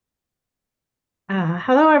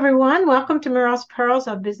Hello, everyone. Welcome to Merle's Pearls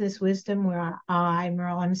of Business Wisdom, where I,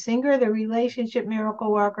 Merle M. Singer, the relationship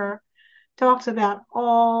miracle worker, talks about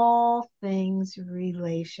all things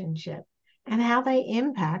relationship and how they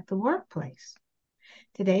impact the workplace.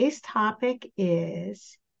 Today's topic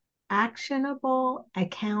is actionable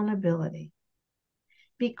accountability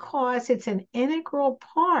because it's an integral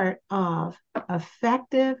part of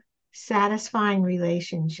effective, satisfying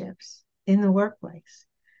relationships in the workplace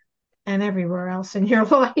and everywhere else in your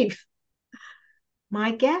life. My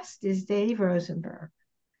guest is Dave Rosenberg.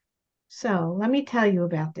 So let me tell you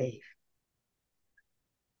about Dave.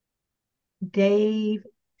 Dave's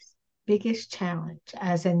biggest challenge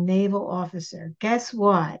as a naval officer. Guess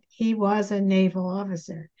what? He was a naval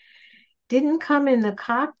officer. Didn't come in the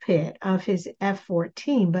cockpit of his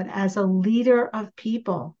F-14, but as a leader of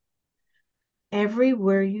people.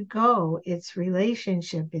 Everywhere you go, it's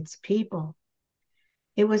relationship, it's people.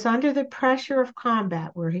 It was under the pressure of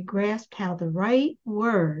combat where he grasped how the right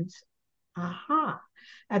words,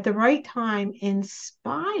 at the right time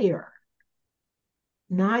inspire,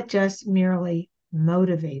 not just merely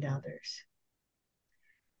motivate others.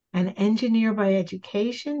 An engineer by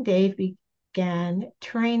education, Dave began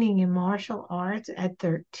training in martial arts at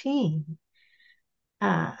 13.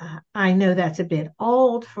 I know that's a bit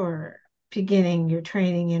old for beginning your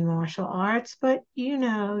training in martial arts, but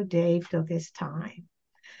Dave took his time.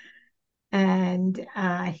 And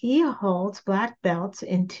he holds black belts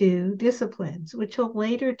in two disciplines, which he'll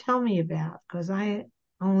later tell me about because I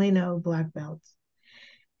only know black belts.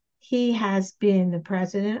 He has been the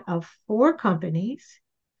president of 4 companies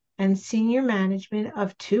and senior management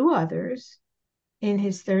of 2 others in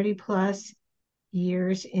his 30 plus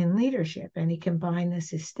years in leadership. And he combined the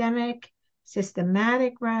systematic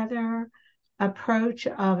approach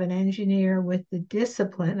of an engineer with the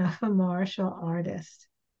discipline of a martial artist,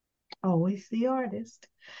 always the artist,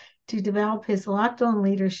 to develop his locked on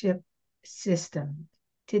leadership system.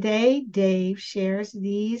 Today, Dave shares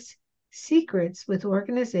these secrets with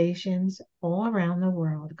organizations all around the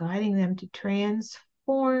world, guiding them to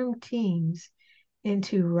transform teams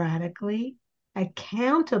into radically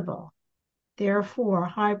accountable, therefore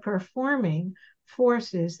high performing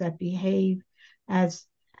forces that behave as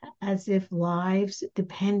if lives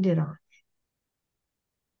depended on.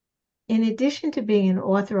 In addition to being an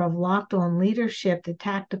author of Locked On Leadership, the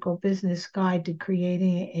tactical business guide to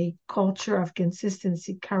creating a culture of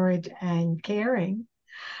consistency, courage, and caring,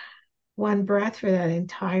 one breath for that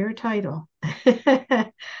entire title,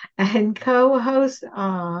 and co-host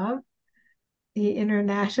of the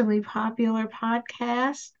internationally popular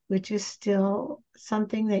podcast, which is still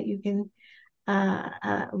something that you can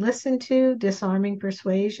listen to, Disarming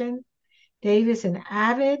Persuasion. Dave is an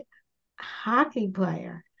avid hockey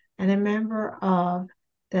player and a member of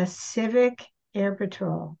the Civic Air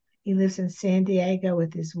Patrol. He lives in San Diego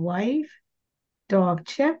with his wife, dog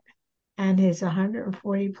Chip, and his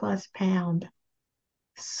 140 plus pound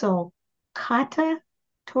sulcata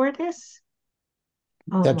tortoise.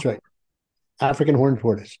 Oh my. That's right. African horned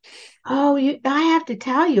tortoise. Oh, I have to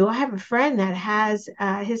tell you, I have a friend that has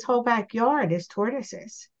his whole backyard is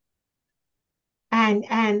tortoises.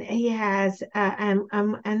 And he has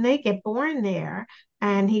and they get born there,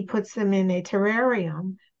 and he puts them in a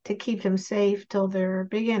terrarium to keep them safe till they're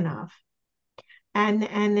big enough. And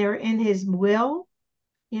they're in his will,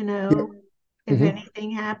 you Yeah. know, if hmm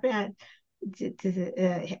anything happened,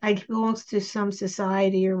 it belongs to some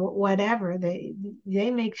society or whatever. They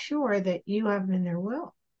make sure that you have them in their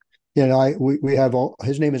will. we have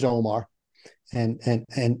his name is Omar,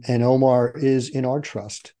 and Omar is in our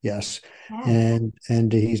trust. Yes, Yes.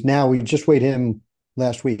 and we just weighed him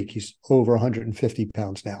last week. He's over 150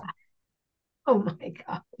 pounds now. Oh my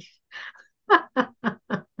gosh.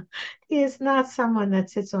 He is not someone that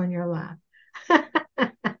sits on your lap.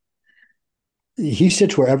 He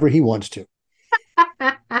sits wherever he wants to.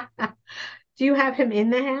 Do you have him in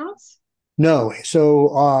the house? No,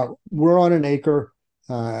 so we're on an acre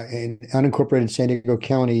in unincorporated San Diego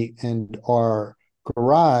County, and our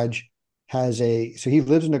garage so he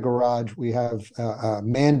lives in a garage. We have a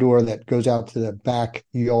man door that goes out to the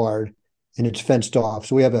backyard, and it's fenced off.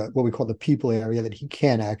 So we have what we call the people area that he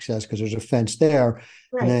can't access because there's a fence there.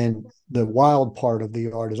 And Right. then the wild part of the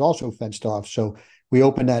yard is also fenced off. So we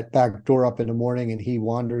open that back door up in the morning, and he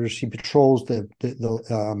patrols the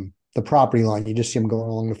property line. You just see him going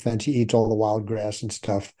along the fence. He eats all the wild grass and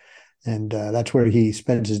stuff. And that's where he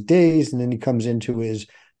spends his days. And then he comes into his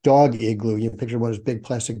dog igloo. You picture one of those big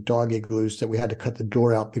plastic dog igloos that we had to cut the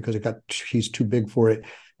door out because he's too big for it.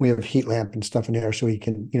 We have a heat lamp and stuff in there so he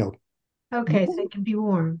can, Okay, so it can be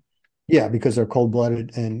warm. Yeah, because they're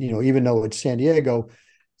cold-blooded, and even though it's San Diego,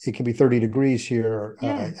 it can be 30 degrees here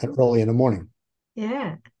Yeah, early in the morning.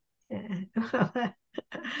 yeah, yeah.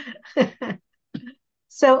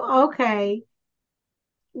 So, okay,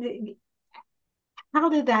 how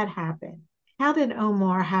did that happen? How did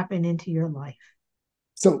Omar happen into your life?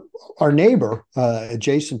 So our neighbor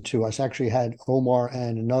adjacent to us actually had Omar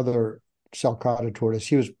and another Sulcata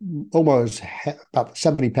tortoise. Omar was about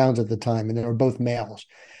 70 pounds at the time, and they were both males.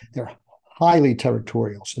 They're highly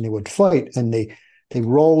territorial, and they would fight, and they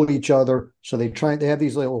roll each other. So they have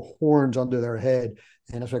these little horns under their head,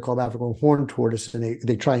 and that's what I call them African horn tortoise. And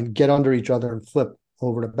they try and get under each other and flip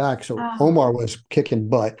over the back. So Oh, Omar was kicking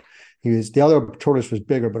butt. The other tortoise was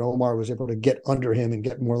bigger, but Omar was able to get under him and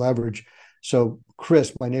get more leverage. So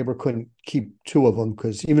Chris, my neighbor, couldn't keep two of them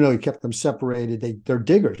because even though he kept them separated, they're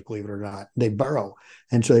diggers, believe it or not. They burrow,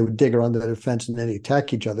 and so they would dig around the fence and then they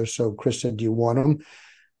attack each other. So Chris said, "Do you want them?"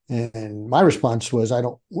 And my response was, "I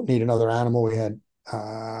don't need another animal." We had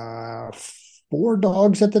four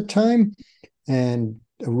dogs at the time and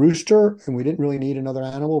a rooster, and we didn't really need another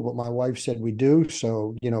animal. But my wife said we do,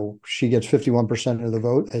 so she gets 51% of the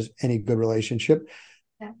vote, as any good relationship.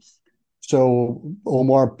 yes. So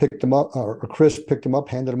Omar picked him up, or Chris picked him up,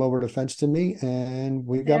 handed him over the fence to me, and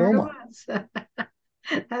we got There it Omar. was.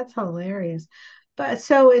 That's hilarious. But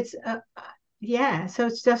so it's yeah, so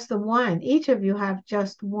it's just the one. Each of you have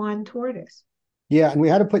just one tortoise. Yeah, and we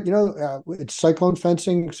had to put, it's cyclone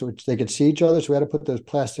fencing, so they could see each other. So we had to put those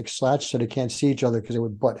plastic slats so they can't see each other because they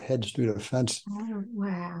would butt heads through the fence. Oh,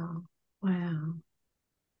 wow. Wow.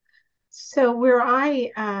 So where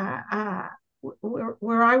I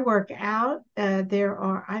work out, there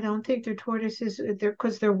are I don't think they're tortoises they're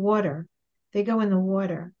because they're water. They go in the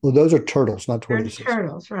water. Well, those are turtles, not They're tortoises.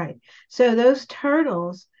 turtles, right? So those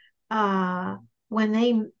turtles, when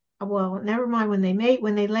they well, never mind when they mate,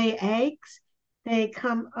 when they lay eggs, they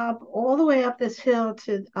come up all the way up this hill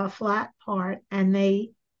to a flat part, and they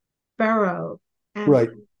burrow and Right.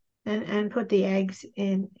 and put the eggs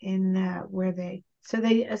in where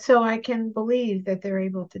so I can believe that they're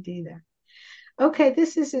able to do that. Okay,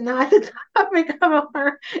 this is not the topic of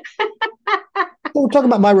our Well, we're talking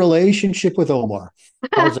about my relationship with Omar.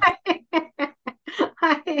 How's that?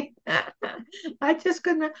 I, I just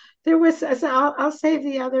couldn't. There was, so I'll save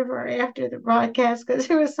the other for after the broadcast because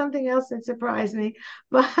there was something else that surprised me.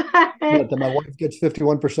 But What, that my wife gets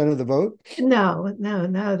 51% of the vote? no, no,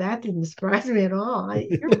 no, that didn't surprise me at all.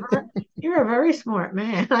 You're a very smart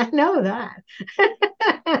man. I know that.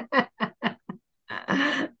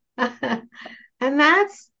 And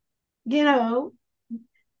you know,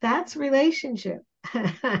 that's relationship.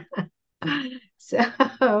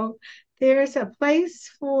 So there's a place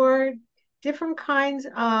for different kinds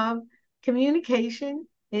of communication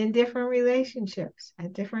in different relationships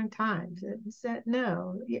at different times.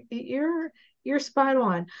 No, you're spot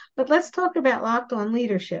on. But let's talk about locked on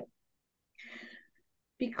leadership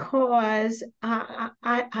because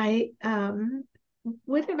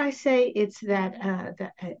what did I say? It's that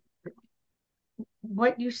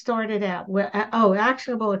what you started out with. Oh,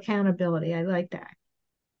 actionable accountability. I like that.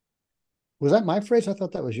 Was that my phrase? I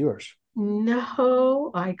thought that was yours.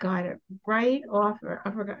 No, I got it right off.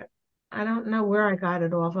 I forgot. I don't know where I got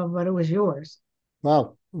it off of, but it was yours.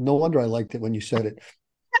 Wow. No wonder I liked it when you said it.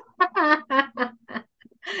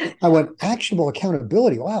 I went actionable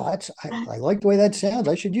accountability. Wow, I like the way that sounds.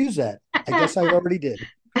 I should use that. I guess I already did.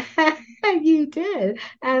 You did,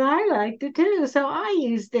 and I liked it too, so I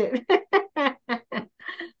used it.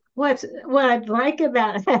 What I'd like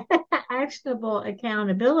about actionable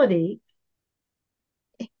accountability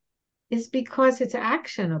is because it's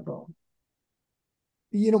actionable.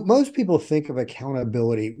 Most people think of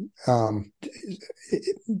accountability.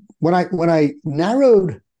 When I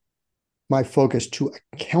narrowed my focus to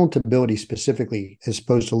accountability specifically, as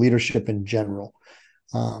opposed to leadership in general,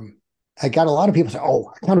 um, I got a lot of people say,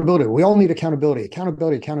 "Oh, accountability. We all need accountability,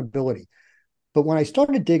 accountability, accountability." But when I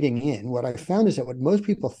started digging in, what I found is that what most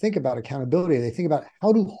people think about accountability, they think about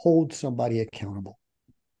how to hold somebody accountable.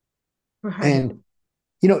 Right. And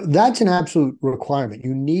that's an absolute requirement.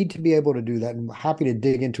 You need to be able to do that. And I'm happy to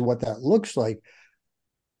dig into what that looks like.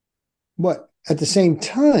 But at the same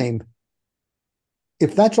time,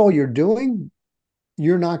 if that's all you're doing,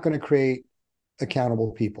 you're not going to create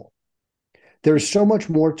accountable people. There's so much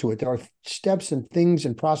more to it. There are steps and things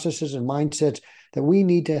and processes and mindsets that we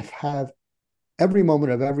need to have every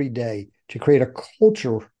moment of every day to create a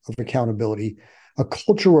culture of accountability, a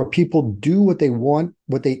culture where people do what they want,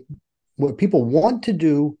 what people want to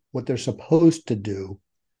do, what they're supposed to do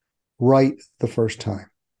right the first time.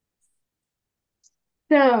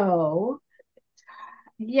 So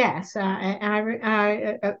Yes,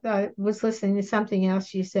 I was listening to something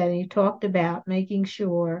else you said, and you talked about making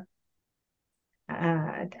sure,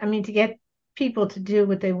 I mean, to get people to do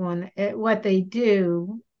what they want, what they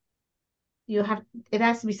do, you have, it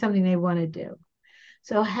has to be something they want to do.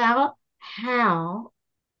 So how,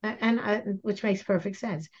 which makes perfect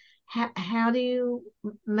sense. How do you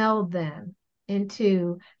meld them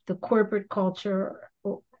into the corporate culture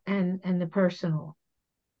and the personal?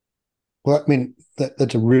 Well, I mean,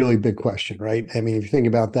 that's a really big question, right? I mean, if you think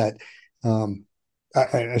about that, um,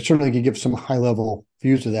 I certainly could give some high level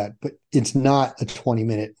views of that, but it's not a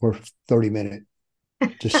 20-minute or 30-minute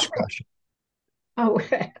discussion. Oh,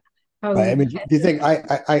 oh Right. yeah. I mean, if you think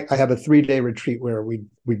I have a 3-day retreat where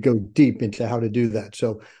we go deep into how to do that.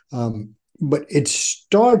 So, but it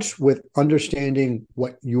starts with understanding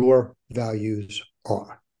what your values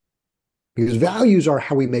are, because values are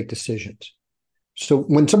how we make decisions. So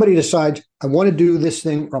when somebody decides, I want to do this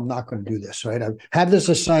thing or I'm not going to do this, right? I have this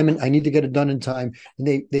assignment, I need to get it done in time.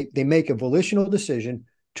 And they make a volitional decision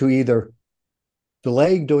to either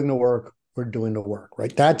delay doing the work or doing the work,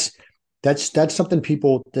 right? That's something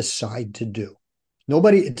people decide to do.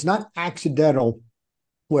 Nobody, it's not accidental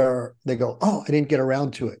where they go, oh, I didn't get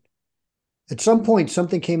around to it. At some point,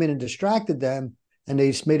 something came in and distracted them, and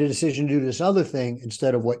they made a decision to do this other thing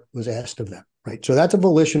instead of what was asked of them, right? So that's a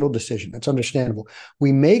volitional decision. That's understandable.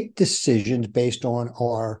 We make decisions based on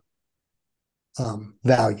our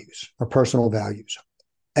values, our personal values.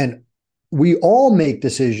 And we all make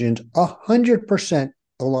decisions 100%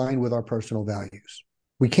 aligned with our personal values.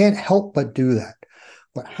 We can't help but do that.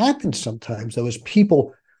 What happens sometimes, though, is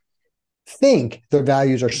people think their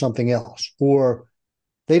values are something else, or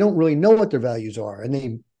they don't really know what their values are, and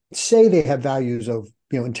they say they have values of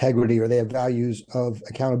integrity, or they have values of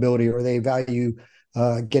accountability, or they value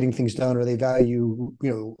getting things done, or they value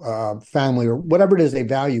family, or whatever it is they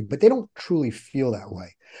value, but they don't truly feel that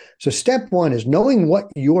way. So step one is knowing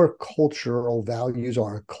what your cultural values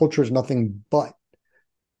are. Culture is nothing but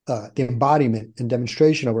the embodiment and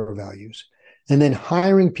demonstration of our values, and then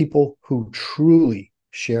hiring people who truly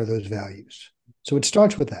share those values. So it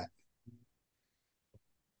starts with that.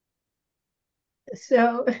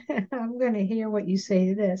 So I'm going to hear what you say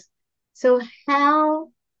to this. So how,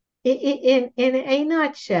 in a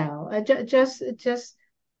nutshell, just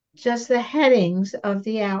the headings of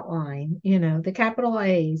the outline, the capital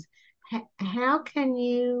A's. How can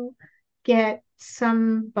you get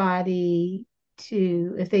somebody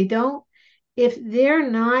to, if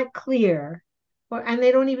they're not clear, and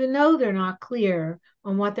they don't even know they're not clear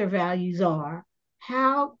on what their values are,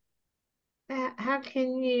 how how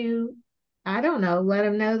can you, I don't know, let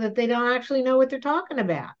them know that they don't actually know what they're talking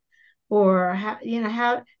about? Or how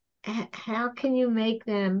can you make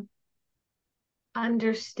them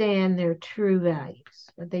understand their true values,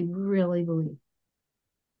 what they really believe?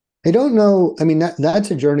 I don't know. I mean,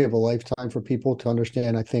 that's a journey of a lifetime for people to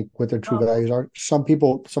understand, I think, what their true Oh, values are. Some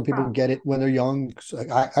people probably. get it when they're young. So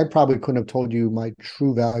I probably couldn't have told you my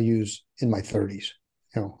true values in my 30s.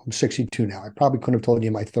 I'm 62 now. I probably couldn't have told you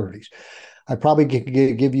in my 30s. I probably could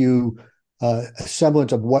give you a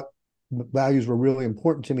semblance of what values were really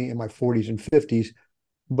important to me in my 40s and 50s,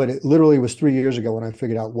 but it literally was 3 years ago when I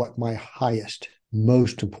figured out what my highest,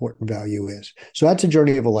 most important value is. So that's a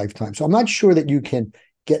journey of a lifetime. So I'm not sure that you can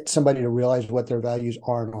get somebody to realize what their values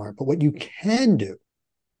are and aren't. But what you can do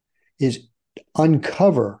is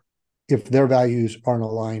uncover if their values aren't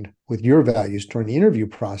aligned with your values during the interview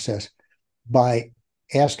process by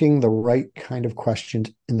asking the right kind of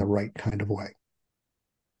questions in the right kind of way.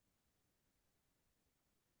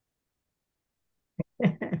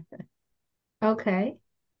 Okay.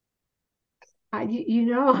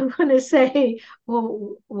 I'm going to say,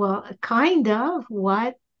 well, kind of.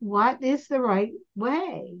 What is the right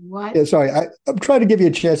way? What? Yeah, sorry, I'm trying to give you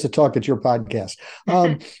a chance to talk at your podcast.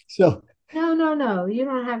 So No, no, no. You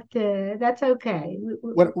don't have to. That's okay.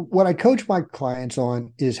 what I coach my clients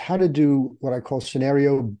on is how to do what I call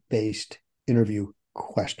scenario based interview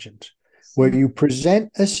questions, where you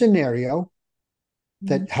present a scenario Mhm.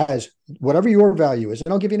 that has whatever your value is,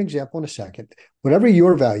 and I'll give you an example in a second, whatever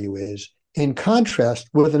your value is in contrast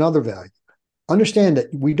with another value. Understand that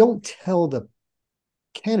we don't tell the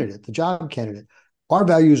candidate, the job candidate, our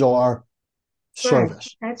values are Right.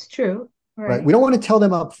 service, That's true. right? We Right. don't want to tell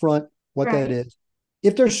them up front what that Right. is.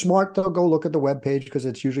 If they're smart, they'll go look at the web page because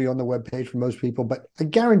it's usually on the web page for most people. But I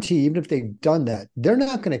guarantee, even if they've done that, they're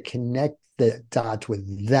not going to connect the dots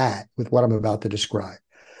with what I'm about to describe.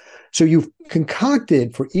 So you've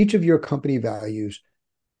concocted for each of your company values,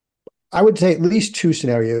 I would say at least two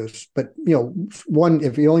scenarios, but one,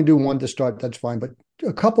 if you only do one to start, that's fine. But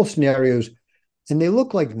a couple scenarios And they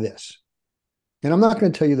look like this. And I'm not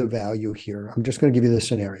going to tell you the value here. I'm just going to give you the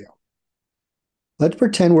scenario. Let's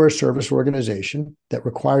pretend we're a service organization that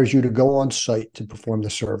requires you to go on site to perform the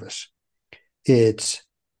service. It's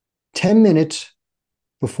 10 minutes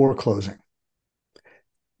before closing.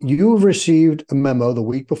 You've received a memo the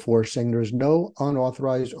week before saying there's no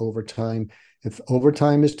unauthorized overtime. If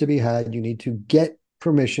overtime is to be had, you need to get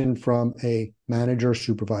permission from a manager,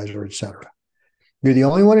 supervisor, etc. You're the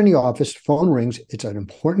only one in the office. Phone rings. It's an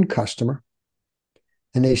important customer.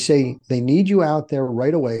 And they say they need you out there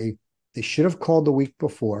right away. They should have called the week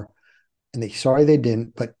before. And sorry they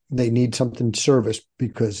didn't, but they need something serviced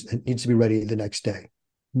because it needs to be ready the next day.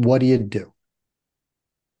 What do you do?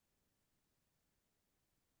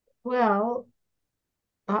 Well,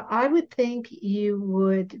 I would think you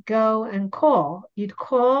would go and call. You'd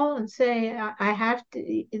call and say, I have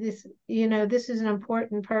to, this, this is an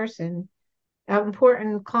important person, an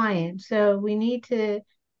important client. So we need to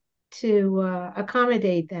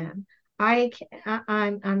accommodate them.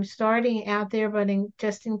 I'm starting out there, but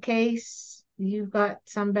just in case you've got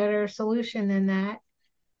some better solution than that,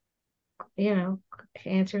 you know,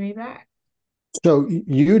 answer me back. So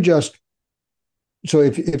you just so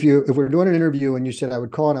if we're doing an interview and you said I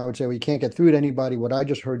would call and I would say, well, you can't get through to anybody, what I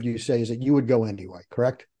just heard you say is that you would go anyway,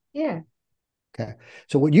 correct? Yeah, Okay.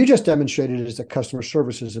 So what you just demonstrated is that customer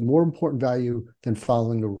service is a more important value than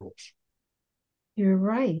following the rules. you're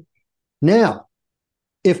right. Now,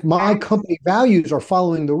 if my That's company values are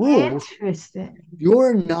following the rules, interesting.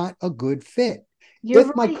 you're not a good fit. You're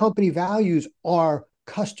If my right. company values are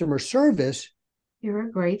customer service, You're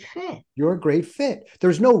a great fit you're a great fit.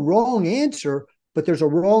 There's no wrong answer, but there's a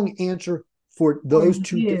wrong answer for for those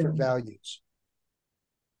two different you. values.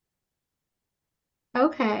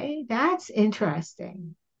 Okay, that's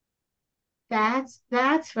interesting. That's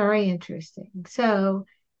very interesting. So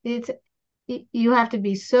it's you have to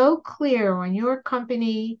be so clear on your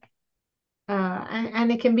company,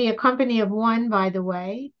 and it can be a company of one, by the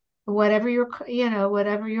way, whatever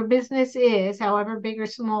your business is, however big or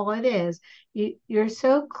small it is, you're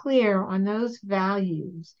so clear on those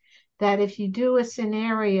values that if you do a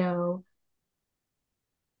scenario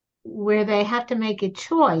where they have to make a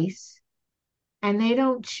choice and they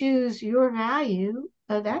don't choose your value,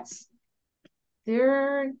 that's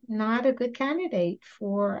they're not a good candidate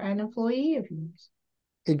for an employee of yours,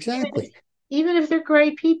 even if Exactly. even if they're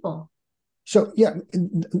great people. So, yeah,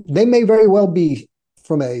 they may very well be,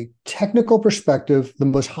 from a technical perspective, the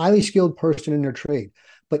most highly skilled person in their trade.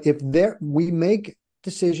 But if we make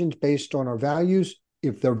decisions based on our values,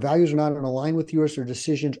 if their values are not in line with yours, their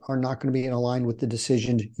decisions are not going to be in line with the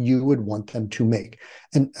decisions you would want them to make.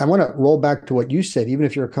 And I want to roll back to what you said, even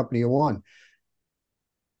if you're a company of one,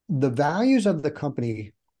 the values of the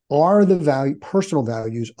company are the personal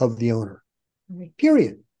values of the owner, Right.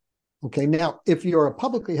 period. Okay, now if you're a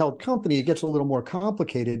publicly held company, it gets a little more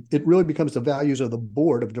complicated. It really becomes the values of the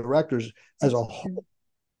board of directors as a That's whole.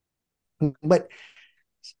 true. But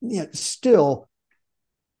still,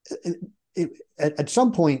 at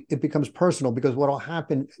some point, it becomes personal because what will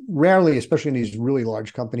happen rarely, especially in these really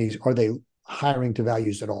large companies, are they hiring to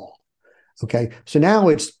values at all. Okay. So now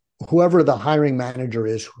it's whoever the hiring manager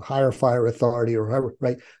is, hire, fire authority, or whoever,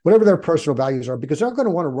 right? Whatever their personal values are, because they're going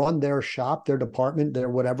to want to run their shop, their department, their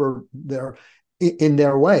whatever, their in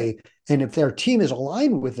their way. And if their team is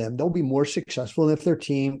aligned with them, they'll be more successful than if their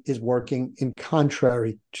team is working in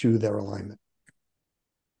contrary to their alignment.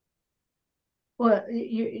 Well,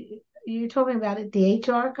 you're talking about it, the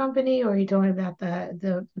HR company, or are you talking about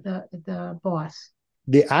the boss?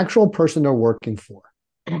 The actual person they're working for,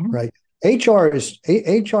 Mhm. right? HR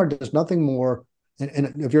does nothing more.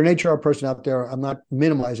 And if you're an HR person out there, I'm not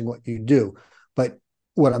minimizing what you do, but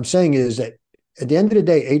what I'm saying is that at the end of the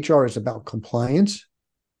day, HR is about compliance,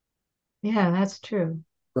 Yeah, that's true.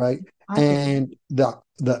 right? I think. And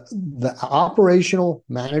the operational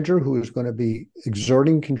manager who is going to be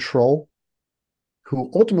exerting control, who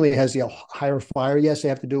ultimately has the higher fire. Yes, they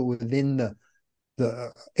have to do it within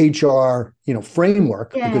the HR,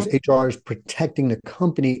 framework, Yeah, because HR is protecting the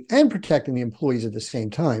company and protecting the employees at the same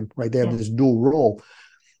time, right? They have yeah, this dual role.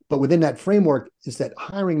 But within that framework is that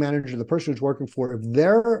hiring manager, the person who's working for,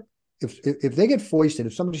 if they get foisted,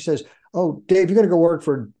 if somebody says, "Oh, Dave, you're going to go work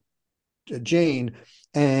for Jane,"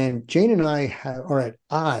 and Jane and I are at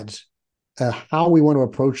odds how we want to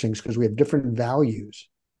approach things because we have different values,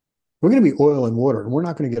 we're going to be oil and water, and we're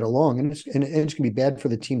not going to get along. And it's going to be bad for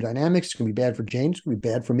the team dynamics. It's going to be bad for James. It's going to be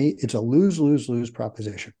bad for me. It's a lose, lose, lose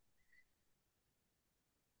proposition.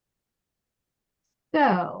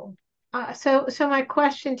 so, so my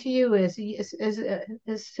question to you is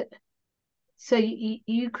so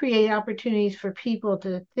you create opportunities for people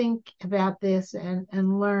to think about this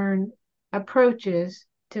and learn approaches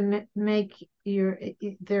to make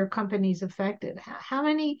their companies effective. How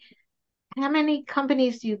many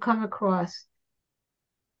companies do you come across?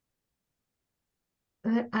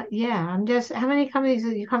 Yeah, I'm just, how many companies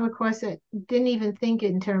do you come across that didn't even think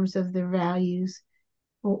in terms of their values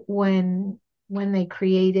when they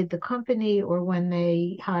created the company or when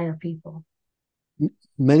they hire people?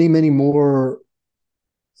 Many, many more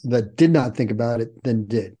that did not think about it than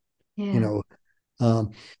did. You Yeah, know,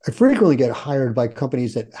 I frequently get hired by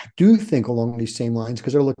companies that do think along these same lines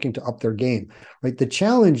because they're looking to up their game, right? The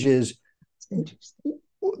challenge is it's interesting.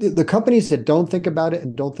 the companies that don't think about it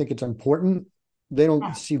and don't think it's important, they don't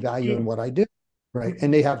Yeah, see value in yeah, what I do, right? And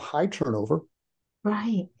right, they have high turnover,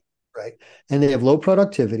 right, right? And they have low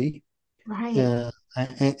productivity. right, Uh,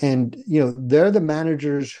 and they're the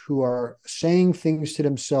managers who are saying things to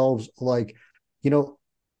themselves like, you know,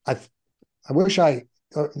 I I wish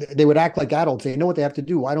they would act like adults. They know what they have to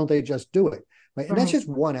do. Why don't they just do it? Right. And that's right. just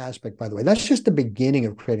one aspect, by the way. That's just the beginning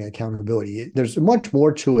of creating accountability. There's much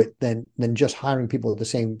more to it than just hiring people with the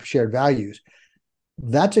same shared values.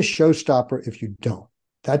 That's a showstopper if you don't.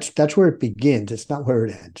 That's where it begins. It's not where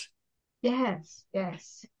it ends. Yes,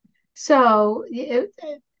 yes. So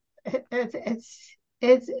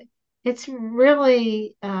it's it's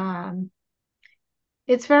really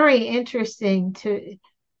it's very interesting to,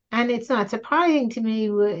 and it's not surprising to me,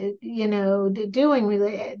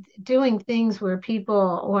 doing things where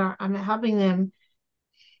people, or I'm helping them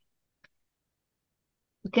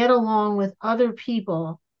get along with other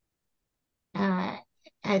people, uh,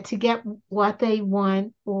 to get what they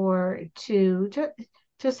want, or to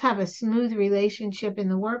just have a smooth relationship in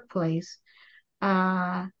the workplace.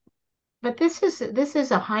 Uh, but this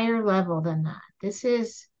is a higher level than that. This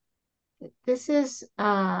is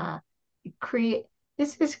create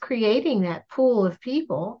this is creating that pool of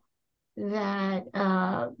people that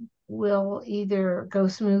will either go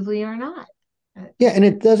smoothly or not. Yeah, and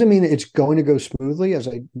it doesn't mean that it's going to go smoothly, as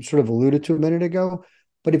I sort of alluded to a minute ago.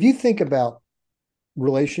 But if you think about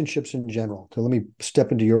relationships in general, so let me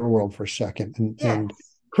step into your world for a second and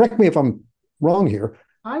Yes, correct me if I'm wrong here.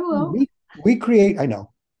 I will. We create, I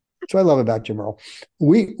know. That's what I love about you, Merle.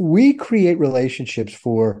 We create relationships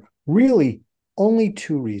for really only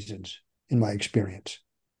two reasons, in my experience.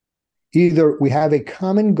 Either we have a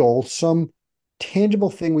common goal, some tangible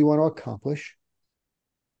thing we want to accomplish,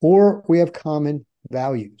 or we have common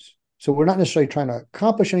values. So we're not necessarily trying to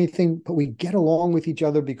accomplish anything, but we get along with each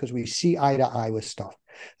other because we see eye to eye with stuff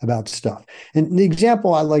about stuff. And the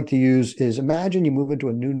example I like to use is imagine you move into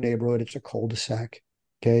a new neighborhood, it's a cul-de-sac.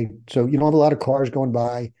 Okay. So you don't have a lot of cars going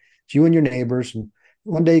by. It's you and your neighbors. And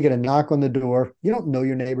one day you get a knock on the door. You don't know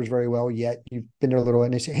your neighbors very well yet. You've been there a little,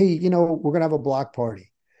 and they say, hey, we're going to have a block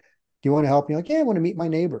party. Do you want to help? And you're like, yeah, I want to meet my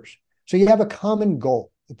neighbors. So you have a common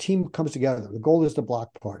goal. The team comes together. The goal is the block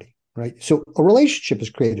party, right? So a relationship is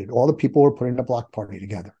created. All the people are putting a block party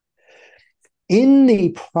together. In the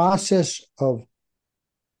process of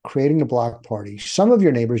creating the block party, some of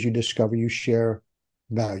your neighbors you discover you share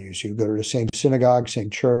values. You go to the same synagogue, same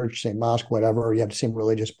church, same mosque, whatever. You have the same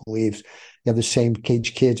religious beliefs. You have the same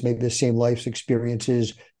cage kids, maybe the same life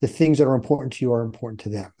experiences. The things that are important to you are important to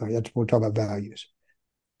them. Right? That's what we're talking about values.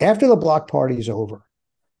 After the block party is over,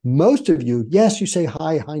 most of you, yes, you say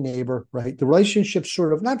hi neighbor, right? The relationship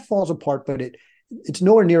sort of not falls apart, but it's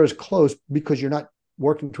nowhere near as close because you're not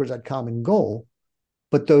working towards that common goal.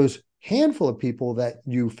 But those handful of people that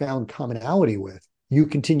you found commonality with, you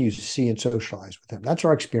continue to see and socialize with them. That's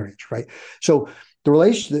our experience, right? So the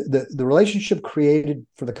relationship created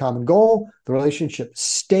for the common goal, the relationship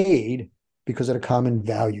stayed because of the common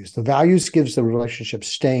values. The values gives the relationship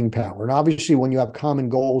staying power. And obviously, when you have common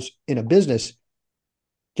goals in a business,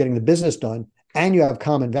 getting the business done, and you have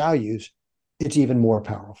common values, it's even more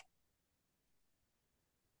powerful.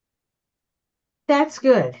 That's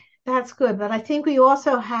good. That's good. But I think we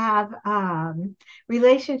also have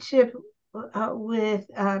relationship with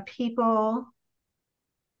people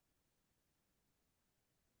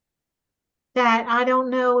that I don't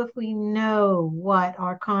know if we know what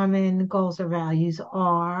our common goals or values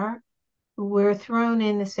are. We're thrown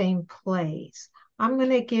in the same place. I'm going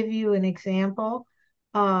to give you an example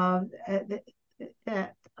of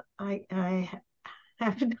that I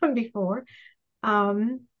haven't done before.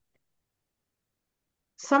 Um,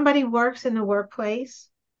 Somebody works in the workplace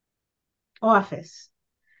office,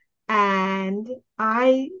 and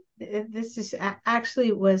I this is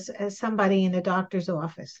actually was somebody in a doctor's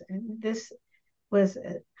office, and this was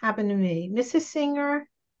happened to me. Mrs. Singer,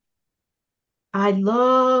 I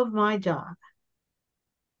love my job.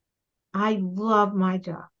 I love my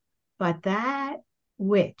job. But that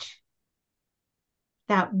witch,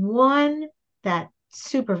 that one, that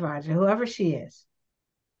supervisor, whoever she is,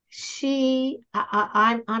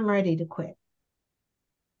 I'm ready to quit.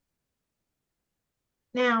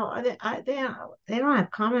 Now, they don't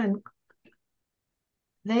have common,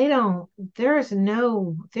 they don't, there's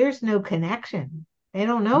no connection. They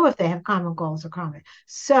don't know if they have common goals or common.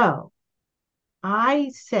 So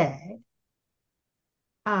I said,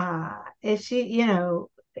 if she,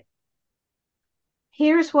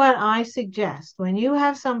 here's what I suggest. When you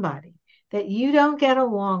have somebody that you don't get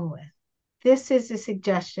along with, this is a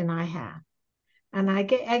suggestion I have. And I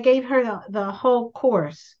gave her the whole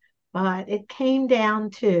course, but it came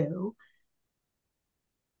down to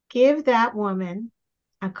give that woman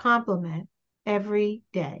a compliment every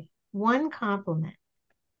day, one compliment.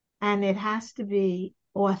 And it has to be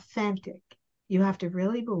authentic. You have to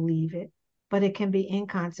really believe it, but it can be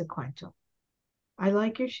inconsequential. I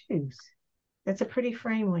like your shoes. That's a pretty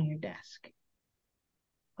frame on your desk.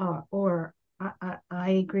 Or I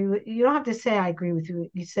agree with you. Don't have to say I agree with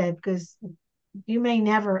what you said because you may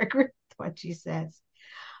never agree with what she says,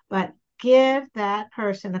 but give that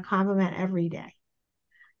person a compliment every day.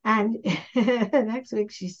 And next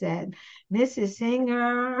week she said, Mrs.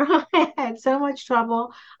 Singer, I had so much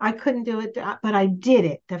trouble. I couldn't do it, but I did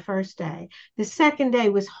it the first day. The second day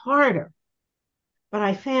was harder, but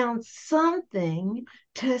I found something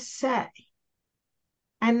to say.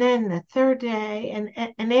 And then the third day,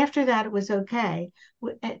 and after that, it was okay.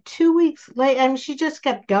 2 weeks later, I mean, she just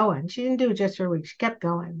kept going. She didn't do it just for a week. She kept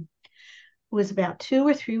going. It was about 2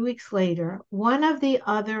 or 3 weeks later. One of the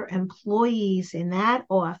other employees in that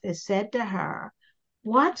office said to her,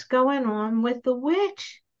 "What's going on with the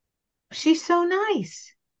witch? She's so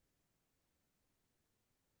nice."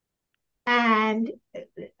 And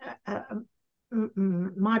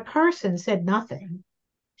my person said nothing.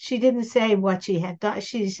 She didn't say what she had done.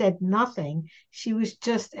 She said nothing. She was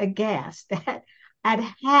just aghast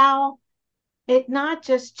at how it not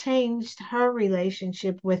just changed her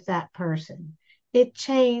relationship with that person, it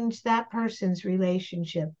changed that person's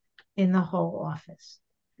relationship in the whole office.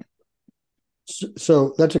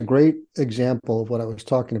 So that's a great example of what I was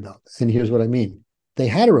talking about. And here's what I mean. They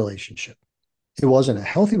had a relationship. It wasn't a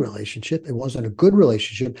healthy relationship. It wasn't a good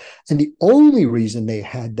relationship. And the only reason they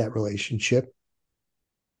had that relationship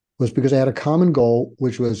was because they had a common goal,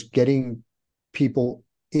 which was getting people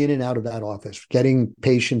in and out of that office, getting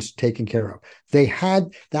patients taken care of.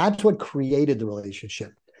 That's what created the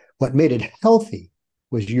relationship. What made it healthy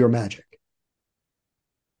was your magic.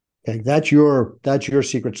 Okay, that's your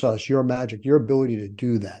secret sauce, your magic, your ability to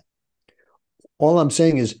do that. All I'm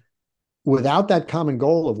saying is, without that common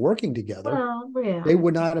goal of working together, Well, they yeah,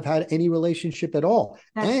 would not have had any relationship at all.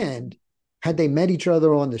 that's And had they met each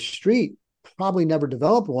other on the street, probably never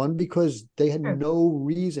developed one because they had true. no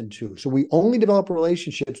reason to. So we only develop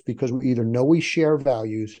relationships because we either know we share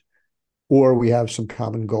values or we have some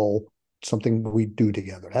common goal, something we do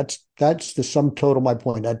together. That's the sum total of my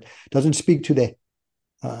point. That doesn't speak to the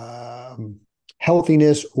um,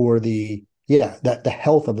 healthiness or the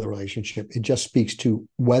health of the relationship. It just speaks to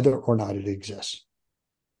whether or not it exists.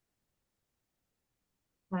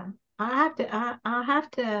 Yeah. I have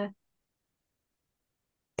to,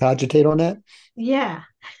 Cogitate on that. yeah,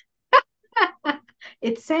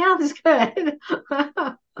 it sounds good.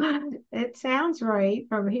 It sounds right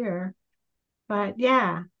from here, but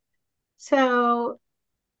yeah. So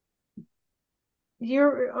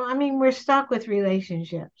I mean, we're stuck with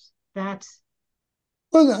relationships. That's,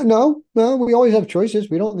 Well, no, we always have choices.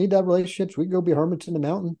 We don't need to have relationships. We can go be hermits in the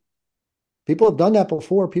mountain. People have done that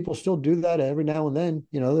before. People still do that every now and then.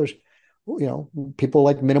 There's, people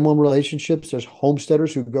like minimum relationships. There's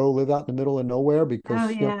homesteaders who go live out in the middle of nowhere oh,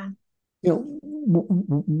 because, yeah,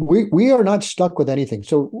 we are not stuck with anything.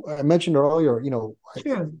 So I mentioned earlier, I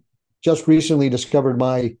true. just recently discovered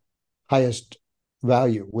my highest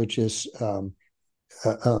value, which is uh,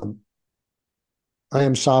 um, I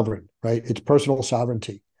am sovereign, right? It's personal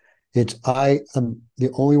sovereignty. It's I am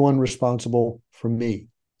the only one responsible for me,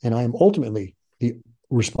 and I am ultimately the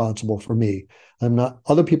responsible for me. I'm not.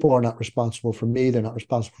 Other people are not responsible for me. They're not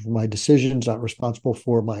responsible for my decisions. Not responsible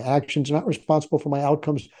for my actions. Not responsible for my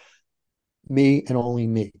outcomes. Me and only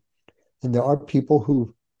me. And there are people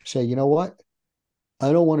who say, you know what?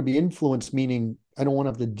 I don't want to be influenced. Meaning, I don't want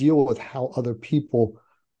to have to deal with how other people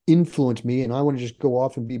influence me, and I want to just go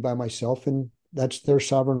off and be by myself. And that's their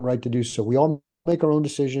sovereign right to do so. We all make our own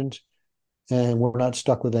decisions and we're not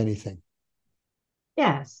stuck with anything.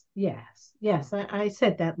 Yes, yes, yes. I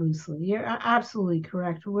said that loosely. You're absolutely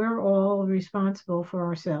correct. We're all responsible for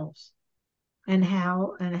ourselves. and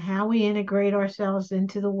how we integrate ourselves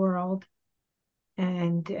into the world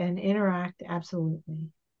and interact. Absolutely.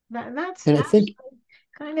 That's And I think, actually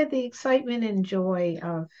kind of the excitement and joy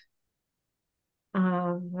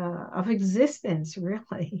of existence,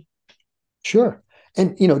 really. sure.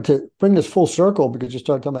 And, to bring this full circle, because you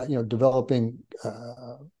started talking about, developing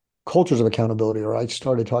cultures of accountability, or I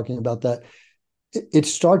started talking about that. It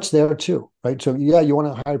starts there too, right? So yeah, you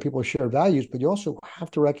want to hire people who share values, but you also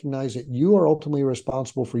have to recognize that you are ultimately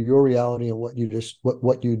responsible for your reality and what you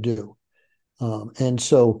do. And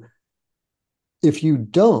so if you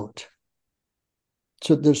don't,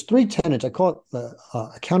 so there's three tenets. I call it the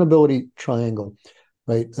accountability triangle,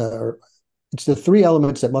 right? It's the three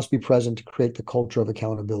elements that must be present to create the culture of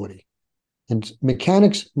accountability. And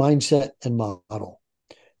mechanics, mindset, and model.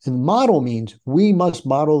 And model means we must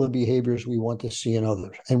model the behaviors we want to see in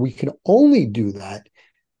others. And we can only do that.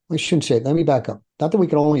 I shouldn't say it. Let me back up. Not that we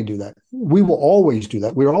can only do that. We will always do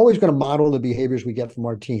that. We're always going to model the behaviors we get from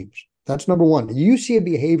our teams. That's number one. You see a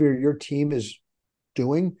behavior your team is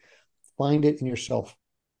doing, find it in yourself.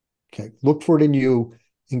 Okay. Look for it in you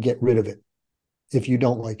and get rid of it if you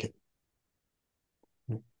don't like it.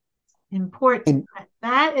 Important. And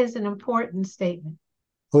That is an important statement.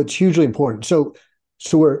 it's hugely important. So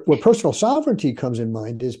where personal sovereignty comes in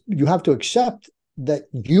mind is you have to accept that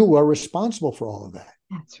you are responsible for all of that.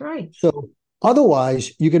 That's right. So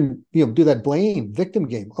otherwise, you can do that blame victim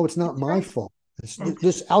game. Oh, it's not That's my right. fault. That's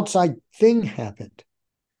This outside thing happened.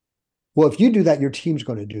 Well, if you do that, your team's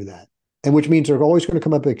going to do that, and which means they're always going to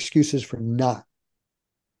come up with excuses for not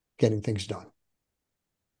getting things done.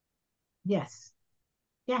 yes.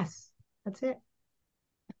 Yes. That's it.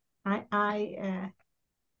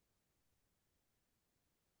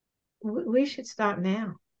 We should stop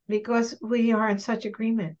now because we are in such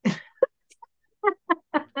agreement.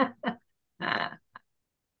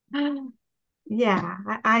 Yeah,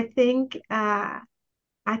 I think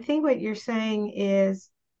what you're saying is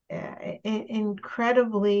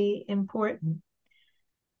incredibly important.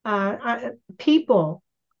 People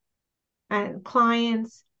and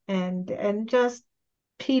clients and just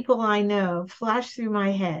people I know flash through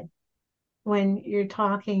my head when you're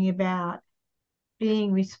talking about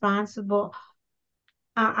being responsible.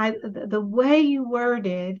 The way you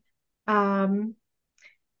worded, um,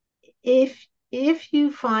 if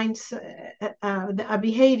you find a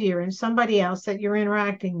behavior in somebody else that you're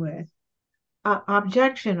interacting with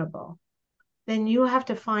objectionable, then you have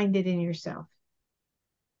to find it in yourself.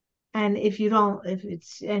 And if you don't, if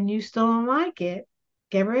it's and you still don't like it,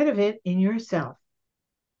 get rid of it in yourself.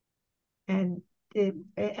 And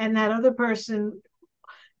and that other person,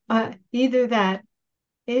 either that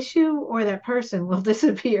issue or that person will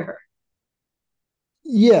disappear.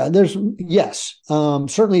 Yeah, there's yes.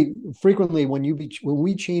 Certainly frequently when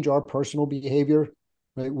we change our personal behavior,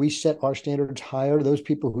 right, we set our standards higher. Those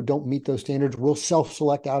people who don't meet those standards will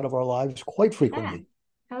self-select out of our lives quite Yeah. frequently,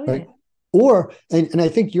 Oh yeah. right? Or and I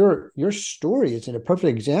think your story is in a perfect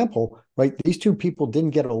example, right? These two people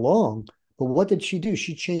didn't get along, but what did she do?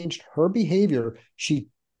 She changed her behavior. She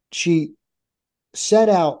set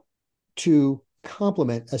out to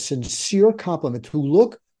compliment, a sincere compliment, to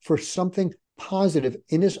look for something positive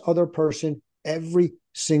in this other person every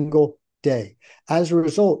single day. As a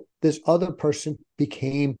result, this other person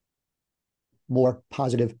became more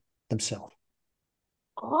positive themselves.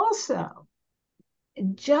 Also,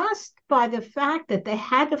 just by the fact that they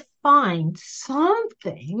had to find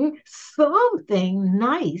something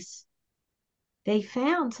nice, they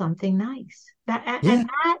found something nice. Yeah.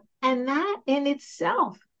 And that in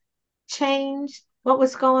itself changed what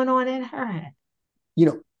was going on in her head.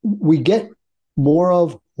 We get more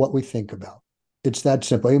of what we think about. It's that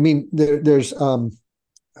simple. I mean, there's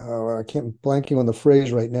I can't blanking on the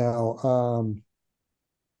phrase right now.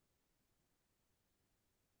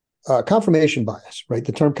 Confirmation bias, right?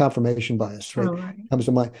 The term confirmation bias, right, Oh, right. comes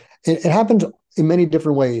to mind. It happens in many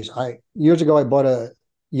different ways. I Years ago I bought a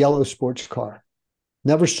yellow sports car.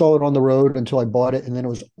 Never saw it on the road until I bought it, and then it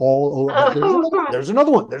was all over. There's Oh, another one. There's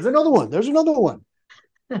another one. There's another one. There's another one.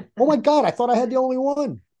 Oh my God! I thought I had the only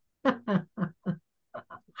one.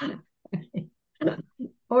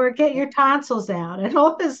 or get your tonsils out. And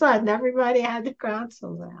all of a sudden, everybody had their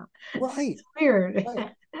tonsils out. Right, It's weird.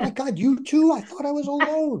 right. My God, you too. I thought I was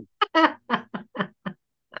alone.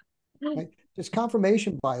 Right? This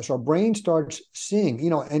confirmation bias. Our brain starts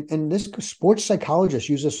seeing, and this sports psychologists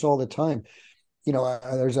use this all the time.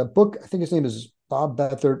 There's a book, I think his name is Bob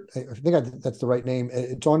Beathard. I think that's the right name.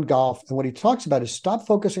 It's on golf. And what he talks about is stop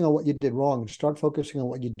focusing on what you did wrong and start focusing on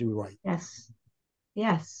what you do right. Yes.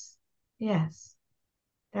 Yes. Yes.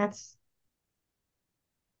 That's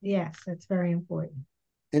Yes, that's very important.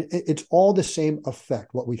 And it's all the same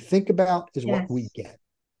effect. What we think about is what we Yes, get.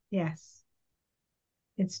 yes,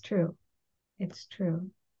 it's true. It's true.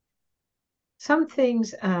 Some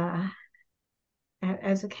things, as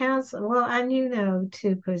a counselor, well, and you know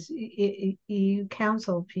too, because you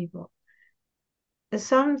counsel people.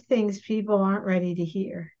 Some things people aren't ready to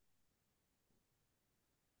hear,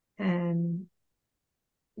 and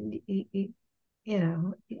you, you, you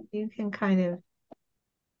know, you can kind of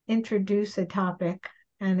introduce a topic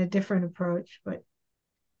and a different approach, but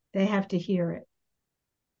they have to hear it.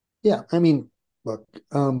 Yeah, I mean, look,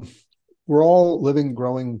 we're all living,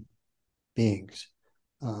 growing beings.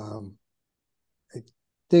 Um, I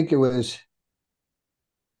think it was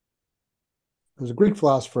a Greek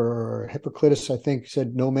philosopher, Hippocrates, I think,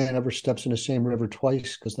 said no man ever steps in the same river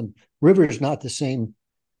twice because the river is not the same,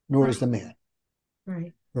 nor is Right, the man.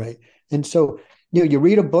 right. Right. And so, you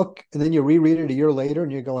read a book and then you reread it a year later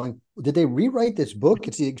and you're going, did they rewrite this book?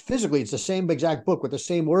 Physically, it's the same exact book with the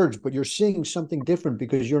same words, but you're seeing something different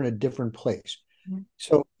because you're in a different place. Yeah.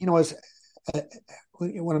 So, as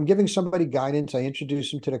when I'm giving somebody guidance, I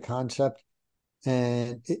introduce them to the concept,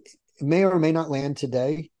 and it may or may not land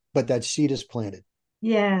today, but that seed is planted.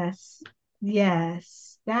 Yes,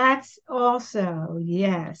 yes. That's also,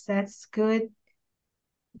 yes, that's good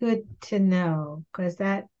to know because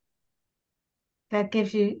that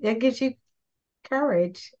gives you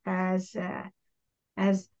courage as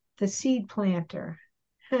the seed planter.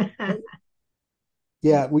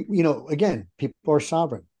 Yeah, again, people are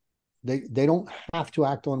sovereign. They don't have to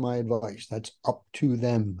act on my advice. That's up to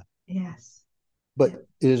them. Yes. But Yeah.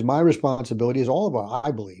 it is my responsibility, is all of our,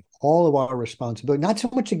 I believe, all of our responsibility, not so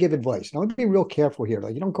much to give advice. Now, I want to be real careful here.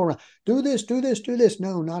 Like, you don't go around, do this, do this, do this.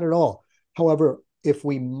 No, not at all. However, if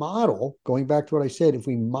we model, going back to what I said, if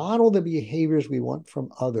we model the behaviors we want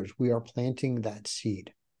from others, we are planting that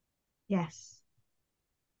seed. Yes.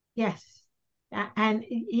 Yes. And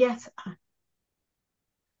yes,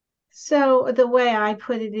 so the way I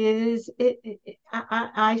put it is,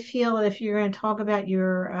 I feel if you're going to talk about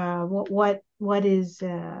your what is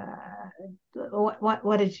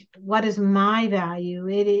what is my value,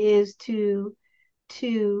 it is to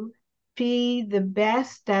be the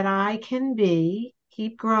best that I can be,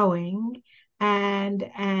 keep growing,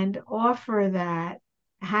 and offer that,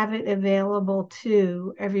 have it available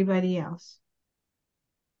to everybody else.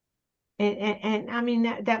 And I mean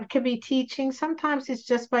that could be teaching. Sometimes it's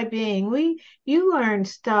just by being. You learn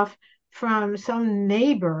stuff from some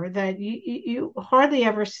neighbor that you hardly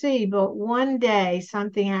ever see, but one day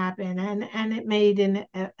something happened and it made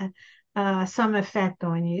some effect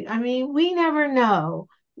on you. I mean, we never know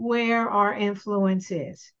where our influence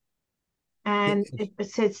is, and It,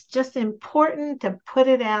 it's just important to put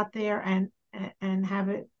it out there and have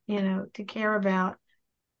it, to care about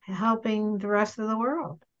helping the rest of the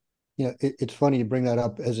world. it's funny you bring that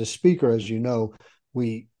up. As a speaker, as you know,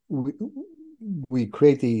 we we, we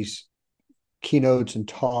create these keynotes and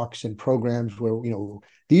talks and programs where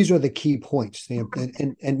these are the key points,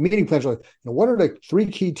 and meeting plans are like, what are the three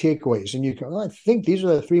key takeaways, and you go, I think these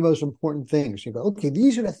are the three most important things. You go, okay,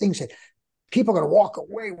 these are the things that people are going to walk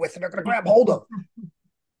away with and they're going to grab hold of.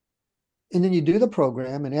 And then you do the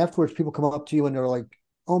program, and afterwards people come up to you and they're like,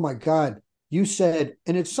 oh my god, you said,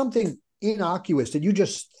 and it's something innocuous that you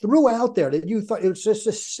just threw out there that you thought it was just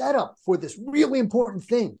a setup for this really important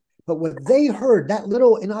thing. But what they heard, that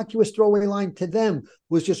little innocuous throwaway line, to them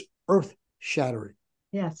was just earth shattering.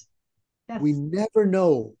 Yes. We Yes. never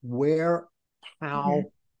know where, Yeah.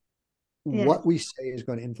 how, Yes. what we say is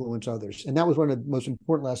going to influence others. And that was one of the most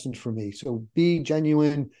important lessons for me. So be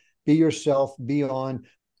genuine, be yourself, be on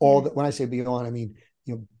all Yeah. that. When I say be on, I mean,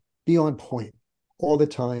 be on point all the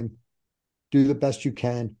time. Do the best you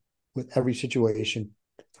can with every situation.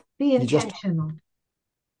 Be You just, intentional.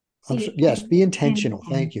 yes, be intentional.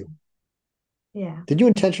 Thank you. Intentional. Yeah. Did you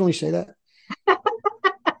intentionally say that?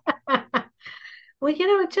 Well,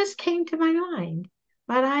 it just came to my mind.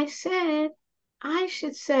 But I said I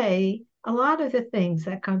should say a lot of the things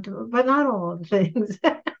that come to, but not all of the things.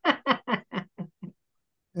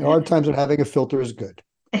 There are times when having a filter is good.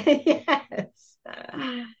 Yes.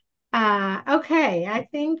 Okay. I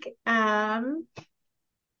think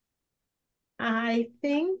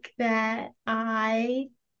that I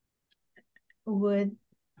would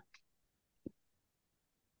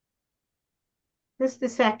just a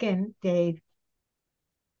second, Dave.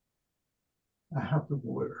 I have the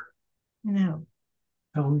water. No.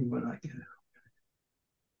 Tell me when I get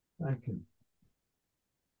it. I can.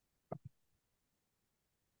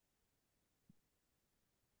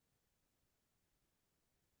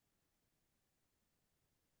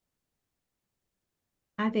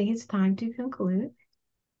 I think it's time to conclude.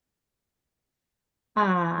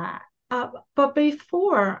 Uh, but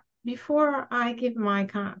before I give my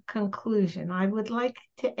conclusion, I would like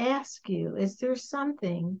to ask you, is there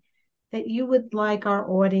something that you would like our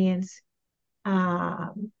audience,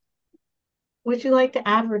 um, would you like to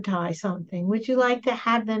advertise something? Would you like to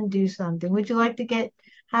have them do something? Would you like to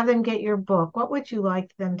have them get your book? What would you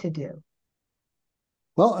like them to do?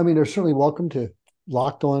 Well, I mean, they're certainly welcome to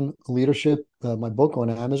Locked On Leadership, my book on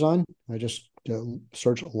Amazon. I just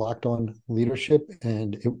search Locked On Leadership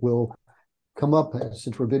and it will come up.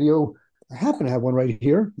 Since we're video, I happen to have one right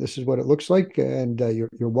here. This is what it looks like, and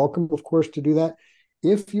you're welcome, of course, to do that.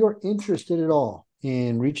 If you're interested at all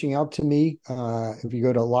in reaching out to me, if you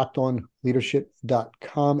go to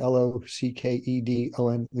lockedonleadership.com,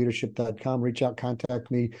 LOCKEDON leadership.com, reach out,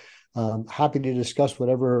 contact me. Happy to discuss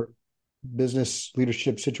whatever business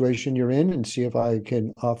leadership situation you're in and see if I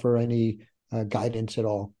can offer any guidance at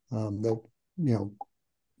all. You know,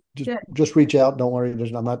 just Good. just reach out. Don't worry.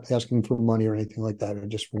 I'm not asking for money or anything like that. I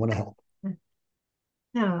just want to help.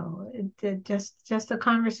 No, just a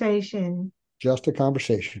conversation Just a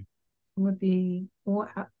conversation. would be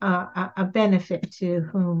a benefit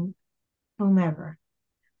to whomever.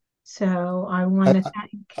 So I I, want to I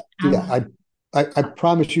thank. yeah, I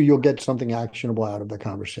promise you, you'll get something actionable out of the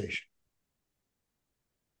conversation.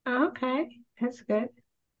 Okay, that's good.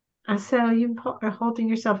 So you are holding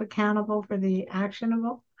yourself accountable for the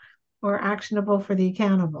actionable or actionable for the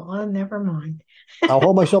accountable. Oh, never mind. I'll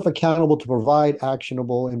hold myself accountable to provide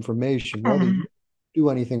actionable information, whether Uh, you do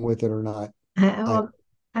anything with it or not. I well,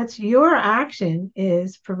 that's your action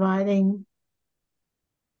is providing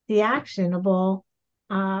the actionable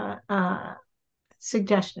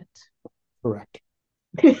suggestions. correct.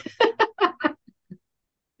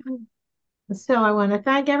 So I want to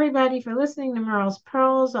thank everybody for listening to Merle's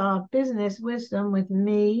Pearls of Business Wisdom with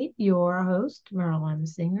me, your host, Merle M.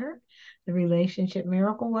 Singer, the Relationship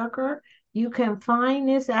Miracle Worker. You can find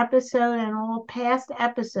this episode and all past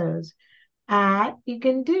episodes you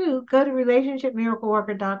can go to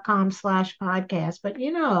relationshipmiracleworker.com/podcast, but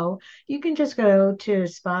you can just go to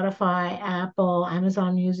Spotify, Apple,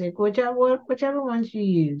 Amazon Music, whichever ones you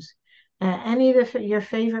use, any of your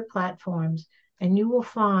favorite platforms, and you will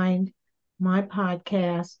find my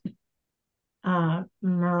podcast,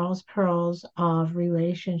 Merle's Pearls of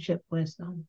Relationship Wisdom.